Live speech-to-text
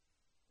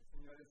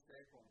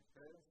esté con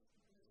ustedes.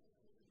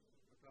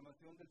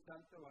 Proclamación del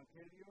Santo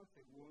Evangelio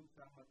según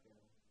San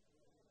Mateo.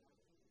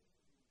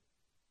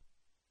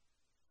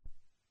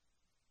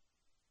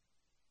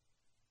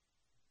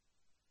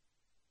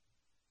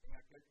 En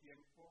aquel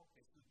tiempo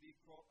Jesús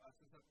dijo a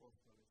sus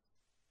apóstoles: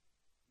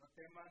 no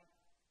teman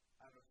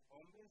a los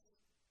hombres,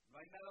 no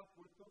hay nada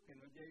oculto que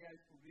no llegue a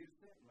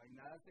descubrirse, no hay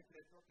nada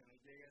secreto que no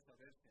llegue a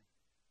saberse.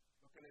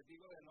 Lo que les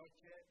digo de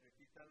noche,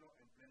 repítanlo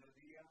en pleno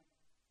día,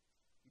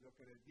 y lo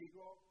que les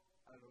digo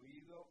al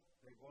oído,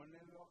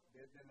 pregónenlo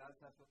desde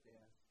las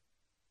azoteas.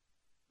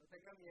 No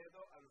tengan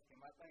miedo a los que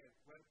matan el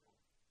cuerpo,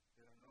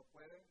 pero no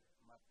pueden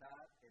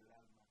matar el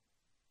alma.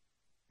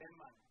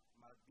 Teman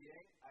más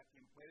bien a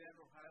quien puede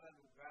arrojar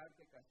al lugar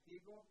de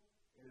castigo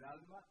el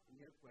alma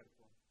y el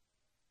cuerpo.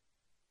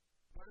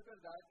 ¿No es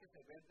verdad que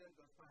se venden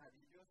 2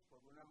 pajarillos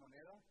por una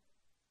moneda?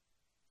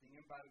 Sin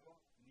embargo,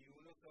 ni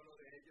uno solo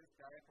de ellos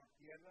cae por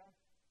tierra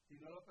si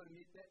no lo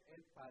permite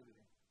el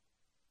Padre.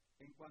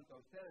 En cuanto a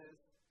ustedes,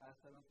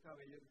 hasta los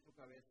cabellos de su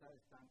cabeza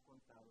están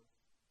contados.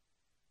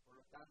 Por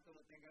lo tanto,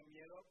 no tengan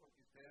miedo,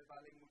 porque ustedes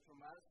valen mucho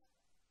más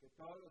que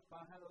todos los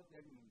pájaros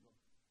del mundo.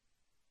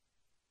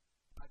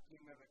 A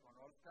quien me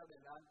reconozca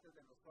delante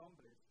de los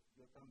hombres,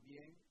 yo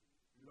también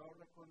lo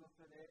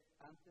reconoceré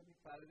ante mi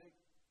Padre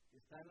que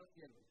está en los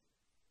cielos.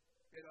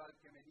 Pero al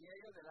que me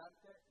niegue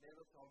delante de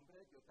los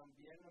hombres, yo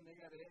también lo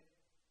negaré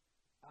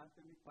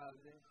ante mi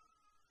Padre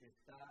que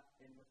está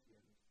en los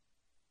cielos.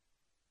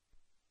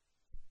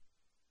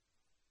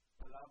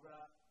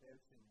 Palabra del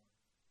Señor.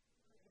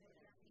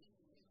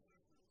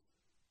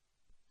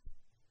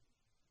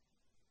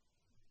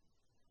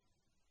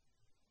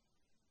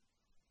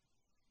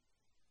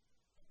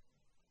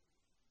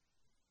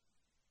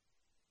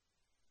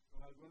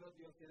 Con algunos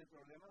Dios tiene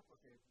problemas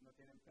porque no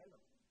tienen pelo,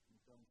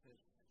 entonces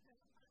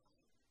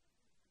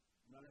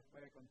no les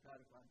puede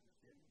contar cuántos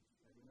tienen.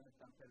 Algunos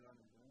están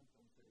pelones, ¿no?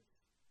 Entonces,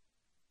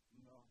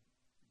 no,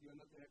 Dios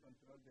no tiene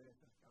control de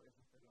esas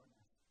cabezas pelonas.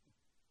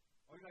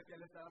 Oiga, que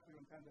él estaba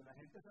preguntando, ¿la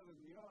gente se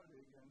durmió? Le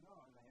dije,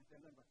 no, la gente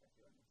anda en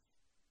vacaciones.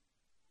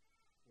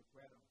 Se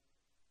fueron,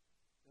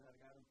 se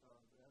largaron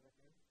todos, ¿verdad,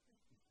 Raquel?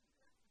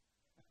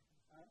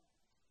 ¿Ah?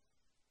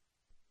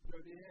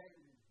 Yo dije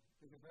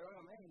que se fueron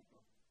a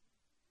México.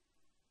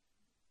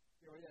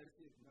 ¿Qué voy a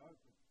decir? No,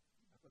 pues,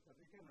 a Costa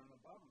Rica no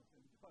nos vamos.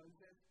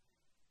 Entonces,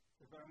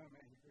 se fueron a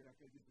México. Y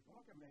Raquel dice,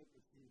 ¿cómo que México?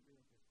 Sí, pues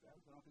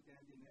claro, son los que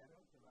tienen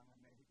dinero, se van a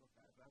México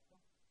cada rato.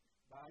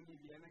 Van y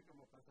vienen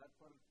como pasar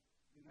por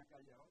de una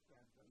calle a otra,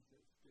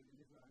 entonces, ¿qué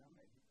dicen se van a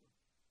México?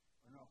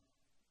 ¿O no?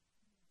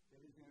 ¿Qué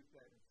dicen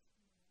ustedes?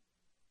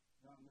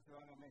 No, no se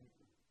van a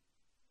México.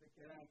 Se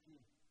quedan aquí.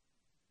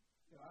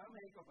 Se van a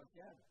México a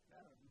pasear,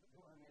 claro. No se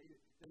van a ir.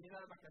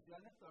 Terminan las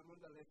vacaciones, todo el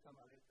mundo lee esta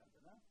maleta,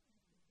 ¿verdad?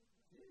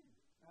 Sí,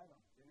 claro,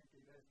 tienen que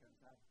ir a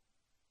descansar.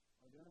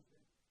 O yo no sé,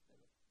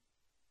 pero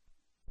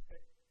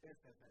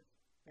es eso.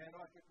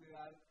 Pero hay que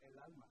cuidar el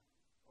alma.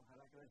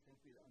 Ojalá que la estén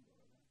cuidando,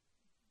 ¿verdad?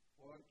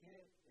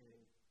 Porque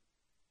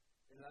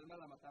el alma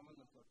la matamos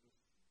nosotros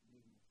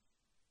mismos.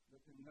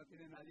 No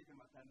tiene nadie que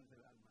matarnos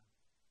el alma.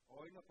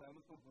 Hoy nos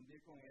podemos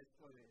confundir con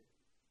esto de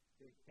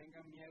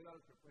tengan miedo a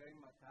los que pueden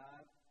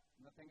matar,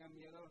 no tengan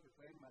miedo a los que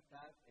pueden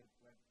matar el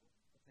cuerpo.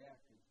 O sea,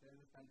 que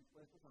ustedes están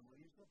dispuestos a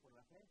morirse por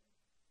la fe.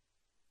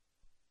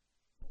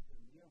 Oh, Dios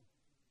mío,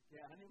 qué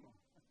ánimo.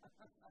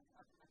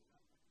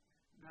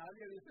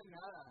 Nadie dice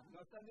nada.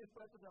 No están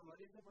dispuestos a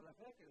morirse por la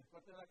fe, que les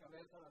corten la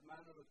cabeza, las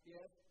manos, los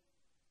pies.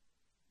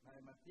 La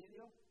de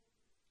martirio.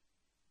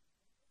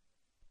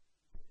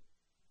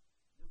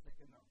 Yo sé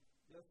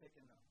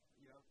que no.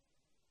 Yo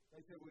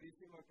estoy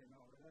segurísimo que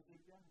no, ¿verdad,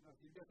 Silvia? No,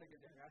 Silvia hasta que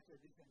te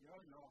agaches dice,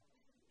 yo no.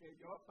 Que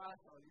yo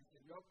paso, dice,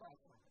 yo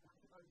paso.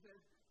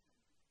 Entonces,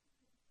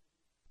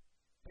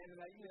 en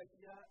la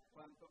iglesia,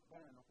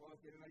 no puedo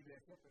decir en la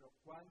iglesia, pero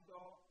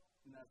cuando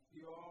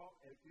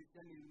nació el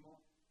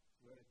cristianismo,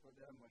 fue después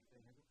de la muerte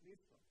de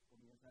Jesucristo.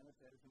 Comienzan a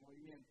hacer ese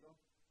movimiento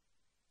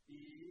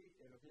y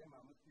es lo que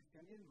llamamos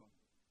cristianismo.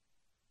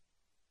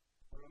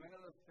 Por lo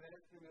menos los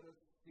 3 primeros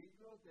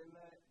siglos de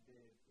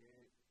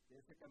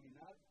ese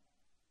caminar,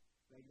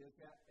 la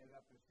iglesia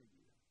era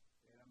perseguida,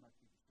 era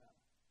martirizada.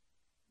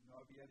 No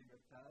había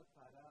libertad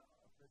para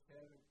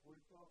ofrecer el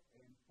culto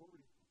en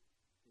público,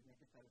 tenían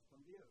que estar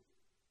escondidos.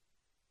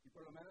 Y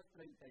por lo menos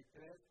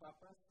 33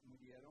 papas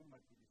murieron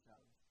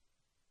martirizados.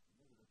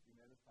 Los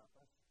primeros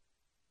papas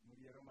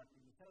murieron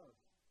martirizados.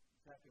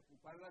 O sea, que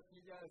ocupar la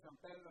silla de San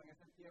Pedro en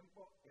ese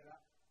tiempo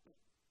era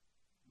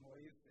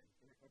morirse,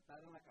 que le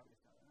cortaron la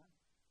cabeza, ¿verdad?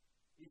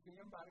 Y sin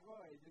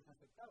embargo, ellos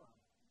aceptaban,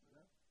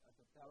 ¿verdad?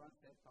 Aceptaban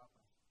ser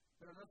papas.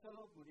 Pero no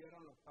solo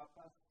murieron los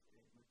papas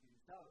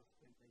martirizados,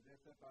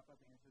 33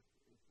 papas en esos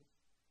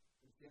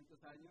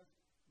 300 años,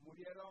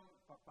 murieron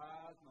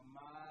papás,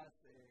 mamás,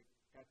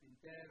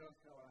 carpinteros,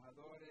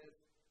 trabajadores,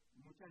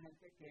 mucha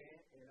gente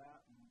que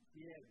era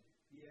fiel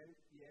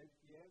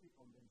y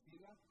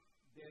convencida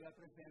de la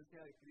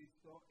presencia de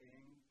Cristo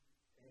en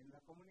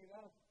la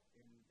comunidad,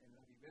 en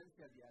la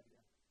vivencia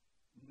diaria.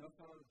 No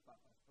solo los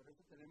papas. Por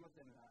eso tenemos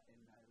en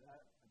la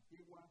edad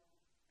antigua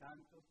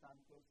tantos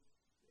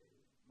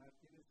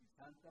mártires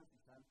santos y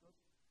santos,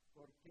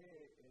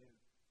 porque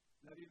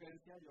la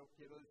vivencia, yo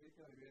quiero decir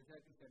que la vivencia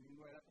del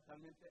cristianismo era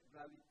totalmente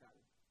radical.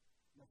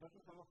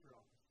 Nosotros somos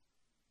flojos,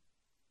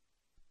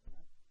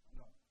 ¿verdad?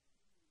 No.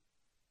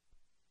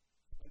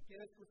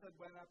 Cualquier excusa es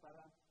buena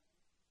para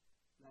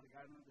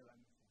largarnos de la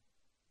misa.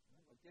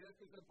 Cualquier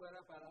excusa es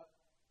buena para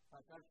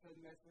pasar 3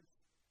 meses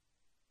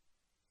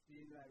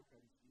sin la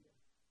Eucaristía.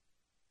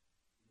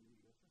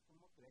 Y eso,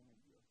 ¿cómo creen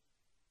en Dios?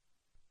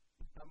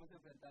 Estamos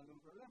enfrentando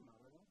un problema,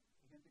 ¿verdad?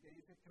 Hay gente que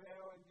dice,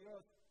 creo en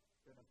Dios,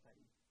 pero hasta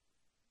ahí.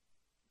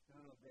 Usted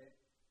no los ve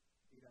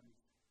ir a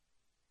misa.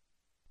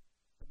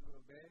 Usted no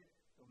los ve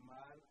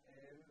tomar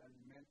el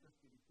alimento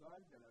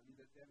espiritual de la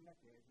vida eterna,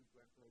 que es el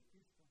cuerpo de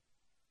Cristo.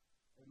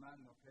 Es más,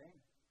 no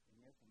creen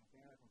en eso, no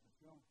creen en la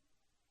confesión.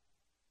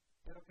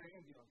 Pero creen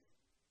en Dios.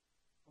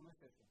 ¿Cómo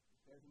es eso?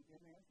 ¿Ustedes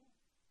entienden eso?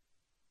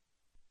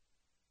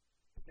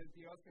 Es el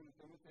Dios que nos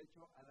hemos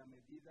hecho a la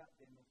medida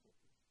de nosotros,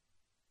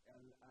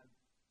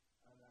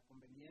 a la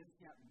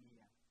conveniencia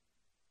mía,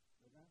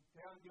 ¿verdad?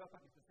 Creo en Dios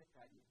para que usted se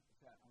calle, o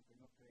sea, aunque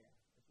no crea.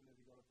 Eso le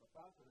digo a los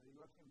papás, o le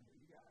digo a quien me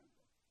diga algo.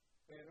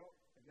 Pero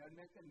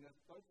realmente no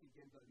estoy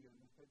siguiendo a Dios,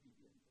 no estoy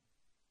viviendo.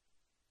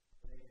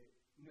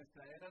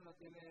 Nuestra era no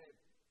tiene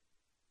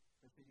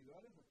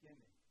perseguidores, no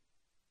tiene.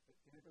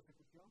 ¿Tiene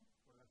persecución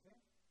por la fe?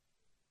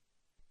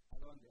 ¿A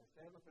dónde? ¿A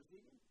ustedes los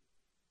persiguen?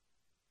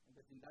 ¿El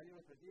vecindario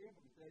los persiguen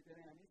porque ustedes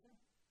tienen a misa?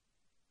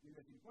 Ni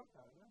les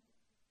importa, ¿verdad?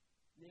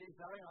 Ni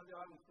saben a dónde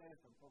van ustedes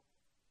tampoco.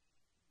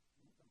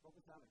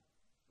 Tampoco saben,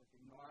 porque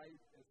no hay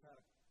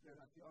esa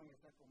relación,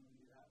 esa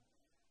comunidad.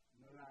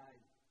 No la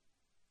hay.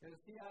 Pero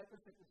sí hay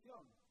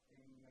persecución.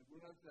 En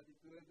algunas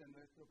latitudes de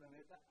nuestro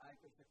planeta hay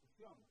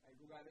persecución. Hay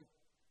lugares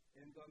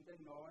en donde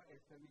no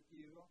es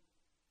permitido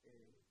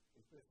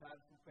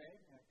expresar su fe,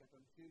 en el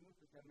catolicismo,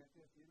 especialmente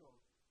decir o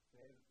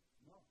ser,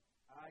 no.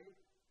 Hay,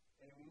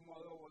 en un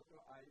modo u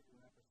otro, hay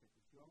una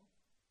persecución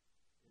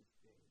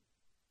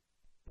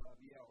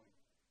todavía hoy.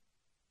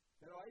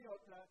 Pero hay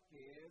otra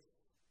que es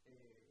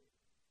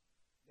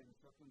de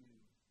nosotros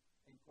mismos,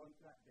 en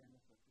contra de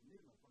nosotros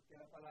mismos, porque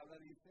la palabra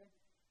dice,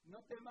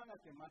 no teman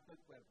al que mata el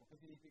cuerpo. ¿Qué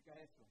significa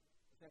eso?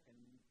 O sea, que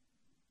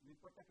no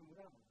importa que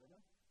muramos,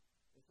 ¿verdad?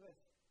 Eso es.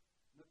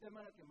 No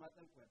teman al que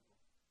mata el cuerpo.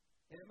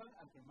 Teman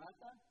al que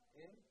mata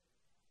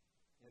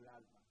el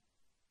alma.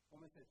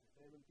 ¿Cómo es eso?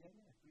 ¿Ustedes lo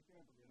entienden?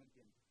 Explíquenme porque yo no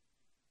entiendo.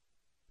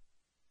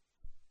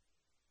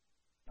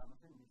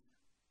 Estamos en misa.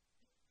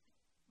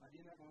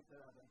 Marina, ¿cómo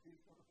será?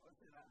 Francisco, ¿cómo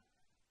será?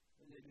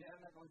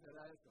 Liliana, ¿cómo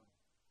será eso?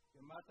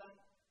 Que matan,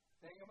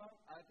 teman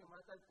al que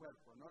mata el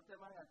cuerpo, no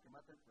teman al que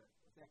mata el cuerpo.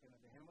 O sea, que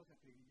nos dejemos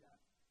acribillar.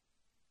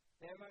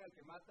 Teman al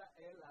que mata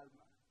el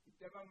alma. Y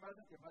teman más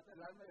al que mata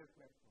el alma y el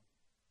cuerpo.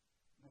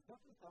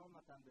 Nosotros estamos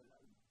matando el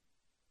alma.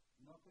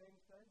 ¿No creen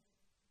ustedes?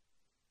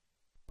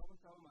 ¿Cómo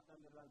estamos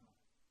matando el alma?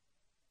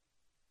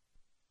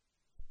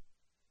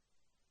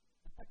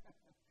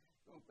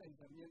 Con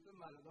pensamientos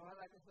malos. No,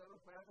 ojalá que solo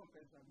fuera con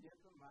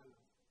pensamientos malos.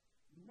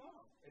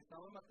 No,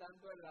 estamos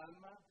matando el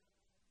alma,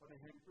 por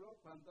ejemplo,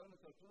 cuando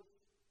nosotros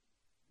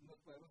nos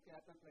podemos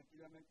quedar tan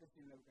tranquilamente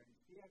sin la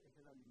Eucaristía, que es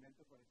el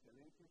alimento por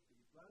excelencia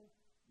espiritual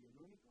y el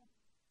único,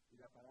 y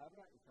la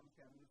palabra, y estamos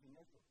quedando sin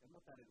eso. Es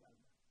matar el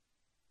alma.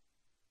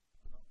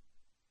 ¿No?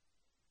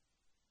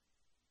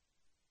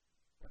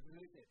 Entonces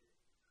dice,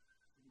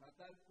 si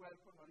mata el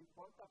cuerpo no le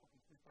importa porque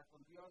usted está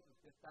con Dios,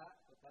 usted está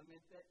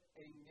totalmente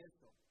en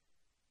eso,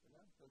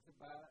 ¿verdad? Entonces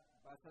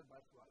va a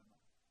salvar su alma.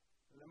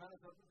 El problema de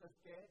nosotros es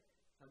que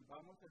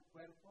salvamos el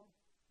cuerpo,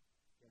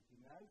 que al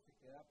final se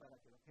queda para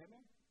que lo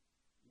quemen,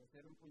 y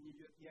hacer un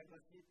puñillo de tierra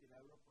así,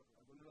 tirarlo por,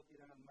 algunos lo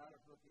tiran al mar,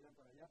 otros lo tiran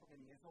para allá, porque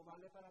ni eso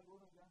vale para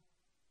algunos ya.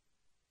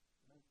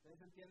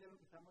 ¿Ustedes entienden lo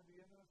que estamos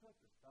viviendo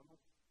nosotros? Estamos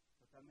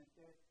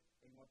totalmente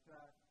en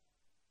otra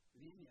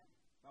línea,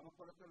 vamos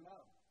por otro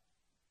lado.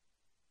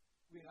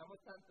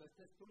 Cuidamos tanto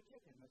este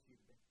estuche que no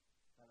sirve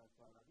para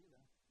toda la vida,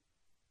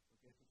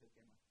 porque esto se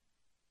quema.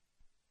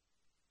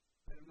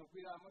 Pero no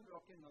cuidamos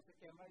lo que no se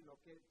quema y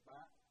lo que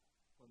va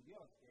con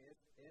Dios, que es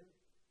el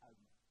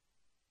alma.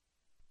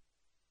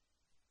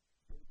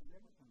 ¿Lo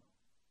entendemos o no?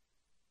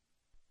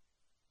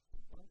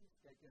 Entonces,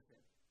 ¿qué hay que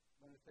hacer?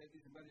 Bueno, ustedes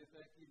dicen, bueno, yo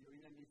estoy aquí, yo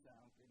vine a misa,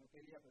 aunque no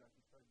quería, pero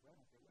aquí estoy.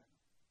 Bueno, qué bueno.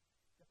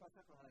 ¿Qué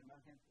pasa con la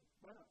demás gente?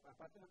 Bueno,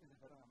 aparte de los que se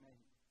fueron a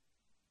México.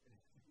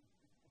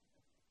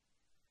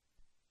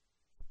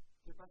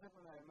 ¿Qué pasa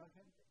con la demás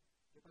gente?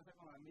 ¿Qué pasa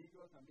con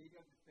amigos,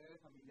 amigas de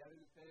ustedes, familiares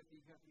de ustedes,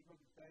 hijas, hijos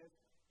de ustedes,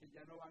 que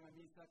ya no van a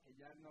misa, que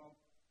ya no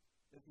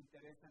les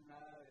interesa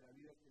nada de la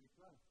vida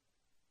espiritual?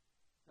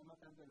 ¿Están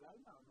matando el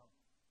alma o no?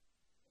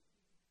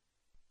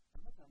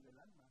 Están matando el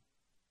alma.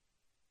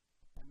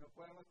 No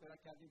podemos esperar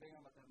que alguien venga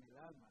a matarme el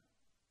alma.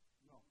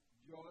 No,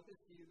 yo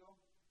decido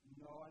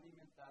no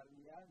alimentar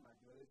mi alma,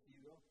 yo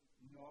decido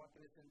no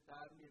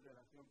acrecentar mi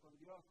relación con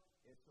Dios.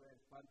 Eso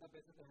es, ¿cuántas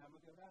veces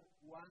dejamos de orar?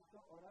 ¿Cuánto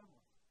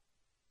oramos?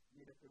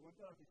 Y les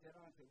pregunto a los que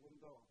hicieron el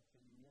segundo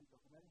seguimiento,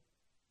 ¿cómo era?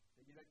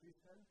 ¿Seguir a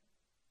Cristo?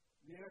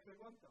 Y les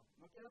pregunto,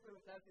 no quiero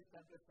preguntar si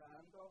están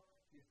rezando,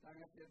 si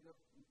están haciendo,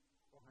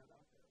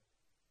 ojalá, pero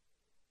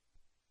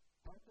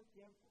 ¿cuánto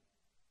tiempo?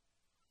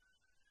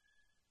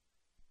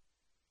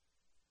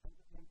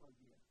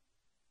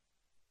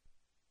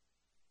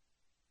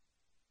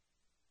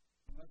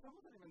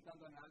 estamos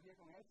alimentando a nadie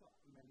con eso,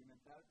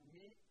 alimentar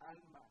mi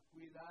alma,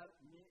 cuidar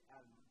mi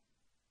alma.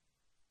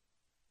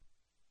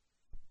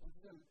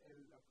 Entonces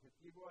el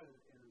objetivo,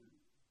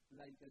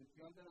 la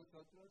intención de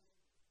nosotros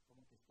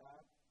como que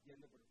está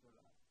yendo por otro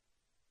lado.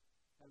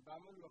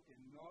 Salvamos lo que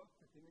no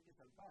se tiene que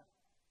salvar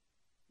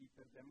y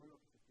perdemos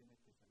lo que se tiene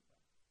que salvar.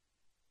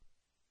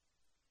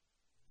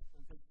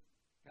 Entonces,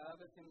 cada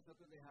vez que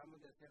nosotros dejamos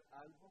de hacer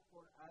algo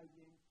por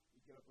alguien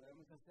y que lo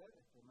podemos hacer,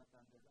 estoy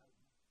matando el alma.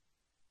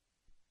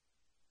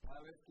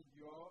 Cada vez que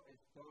yo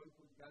estoy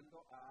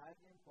juzgando a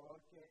alguien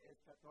porque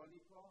es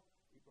católico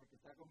y porque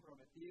está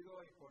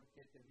comprometido y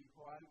porque te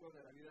dijo algo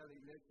de la vida de la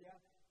iglesia,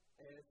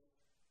 es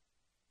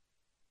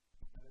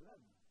matar el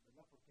alma,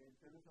 ¿verdad? Porque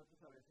entre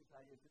nosotros a veces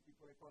hay ese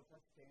tipo de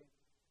cosas que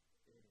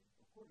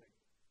ocurren,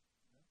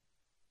 ¿no?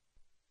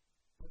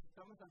 Pues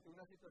estamos ante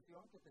una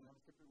situación que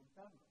tenemos que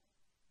preguntarnos.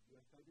 Yo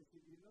estoy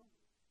decidido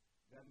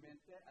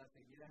realmente a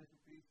seguir a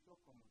Jesucristo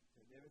como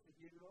se debe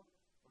seguirlo,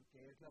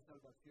 porque es la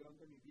salvación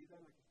de mi vida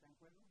la que está en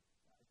juego.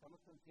 ¿Estamos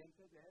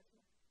conscientes de eso?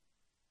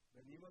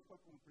 ¿Venimos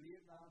por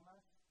cumplir nada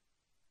más?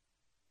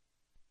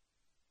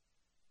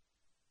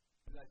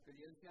 La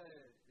experiencia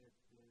de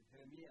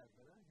Jeremías,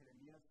 ¿verdad?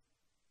 Jeremías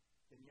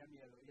tenía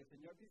miedo. Y el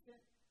Señor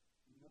dice,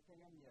 no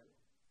tengan miedo.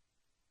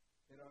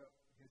 Pero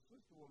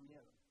Jesús tuvo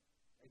miedo.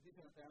 Él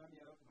dice, no tengan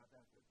miedo que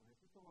maten, pero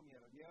Jesús tuvo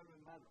miedo. El miedo no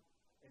es malo.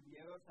 El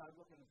miedo es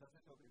algo que nos hace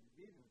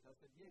sobrevivir, nos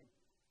hace bien.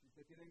 Si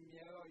usted tiene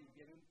miedo y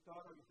viene un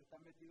toro y usted está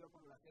metido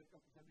con la cerca,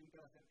 usted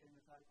brinca la cerca y no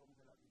sabe cómo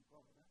se la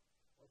brincó, ¿verdad?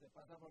 O se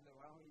pasa por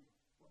debajo y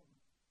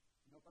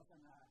no pasa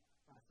nada,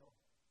 pasó.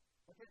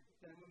 Porque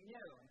tenemos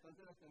miedo,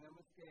 entonces nos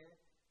tenemos que,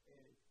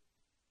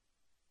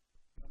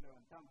 nos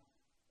levantamos.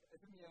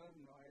 Ese miedo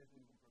no es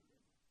ningún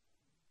problema.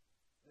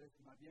 Es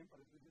más bien, por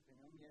eso dice,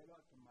 tengo miedo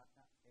a que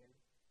mata él.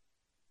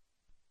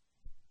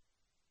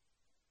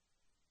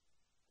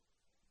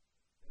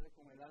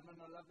 Como el alma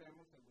no la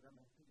vemos,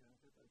 seguramente, yo no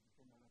sé, tal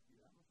vez no la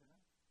cuidamos,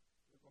 ¿verdad?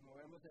 Pero como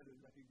vemos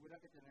la figura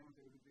que tenemos,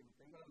 yo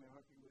tengo la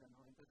mejor figura,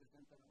 90,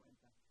 60,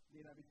 90.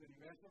 Mira, mi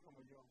universo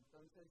como yo.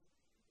 Entonces,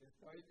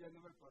 estoy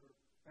yéndome por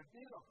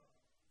perdido.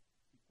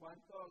 ¿Y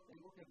cuánto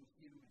tengo que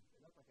lucirme,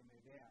 ¿verdad? Para que me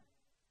vean.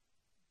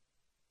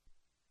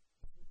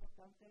 ¿Es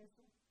importante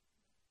eso?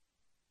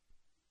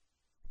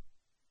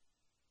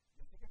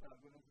 Yo sé que para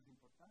algunos es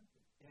importante.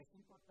 ¿Es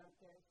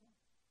importante eso?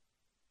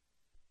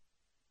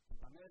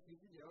 Van a decir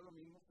que llevo los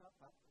mismos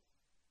zapatos.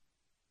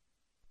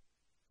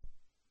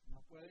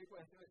 No puede ir con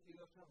este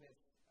vestido otra vez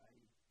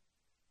ahí.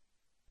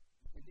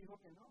 ¿Quién dijo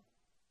que no?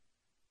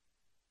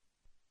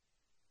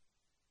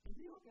 ¿Quién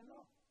dijo que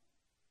no?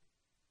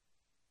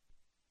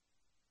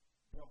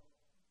 Yo.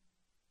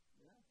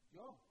 ¿Verdad?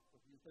 Yo,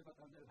 porque yo estoy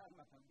matando el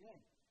alma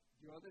también.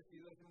 Yo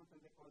decido hacer un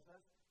montón de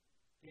cosas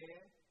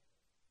que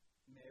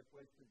me he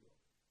puesto yo.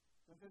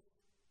 Entonces,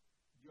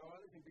 yo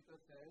les invito a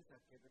ustedes a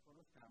que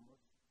reconozcamos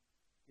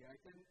que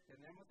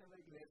tenemos en la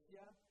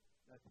iglesia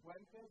las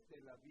fuentes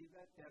de la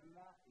vida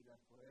eterna y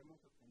las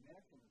podemos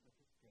obtener si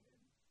nosotros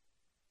queremos.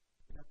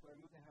 Y las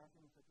podemos dejar si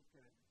nosotros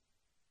queremos.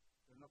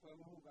 Pero no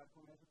podemos jugar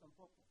con eso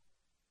tampoco.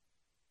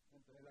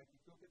 Entonces, la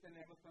actitud que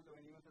tenemos cuando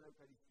venimos a la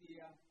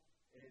Eucaristía,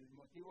 el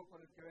motivo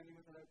por el que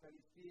venimos a la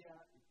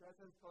Eucaristía y todas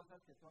esas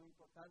cosas que son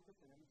importantes,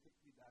 tenemos que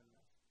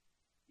cuidarlas.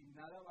 Y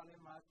nada vale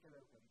más que la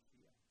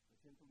Eucaristía. Lo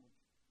siento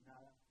mucho.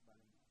 Nada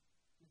vale más.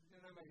 Si tiene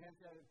una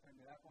emergencia de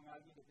enfermedad con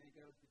alguien que tiene que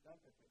ir al hospital,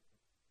 perfecto.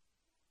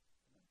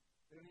 ¿Verdad?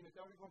 Pero ni me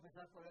tengo que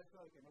confesar por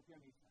eso de que no fui a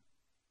misa,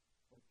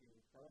 porque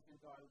estaba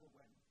haciendo algo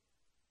bueno.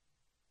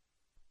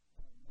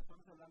 No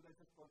estamos hablando de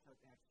esas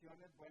cosas, de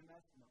acciones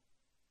buenas, no.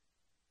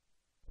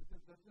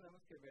 Entonces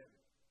tenemos que ver,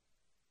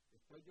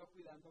 ¿estoy yo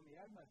cuidando mi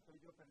alma? ¿Estoy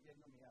yo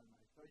perdiendo mi alma?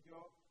 ¿Estoy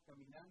yo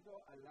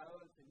caminando al lado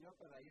del Señor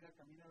para ir al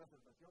camino de la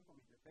salvación con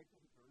mis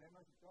defectos y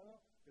problemas y todo,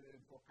 pero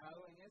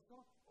enfocado en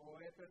eso, o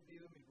he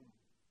perdido mi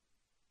rumbo?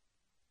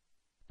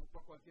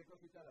 Por cualquier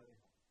cosita la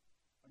dejo.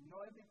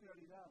 No es mi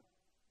prioridad.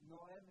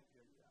 No es mi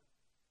prioridad.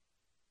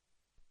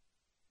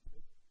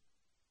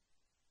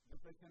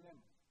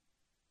 Reflexionemos.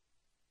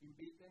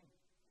 Inviten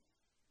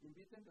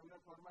de una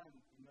forma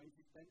no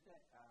insistente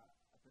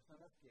a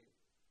personas que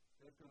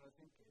ustedes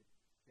conocen que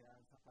se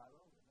han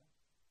zafado, ¿verdad?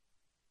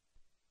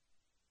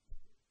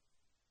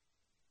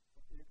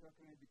 Porque yo creo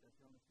que una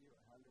invitación así, o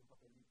dejarle un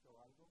papelito o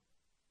algo,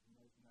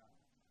 no es nada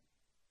malo.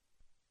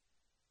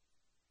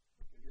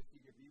 Porque Dios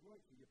sigue vivo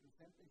y sigue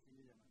presente y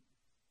sigue llamando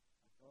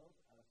a todos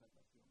a la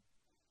salvación.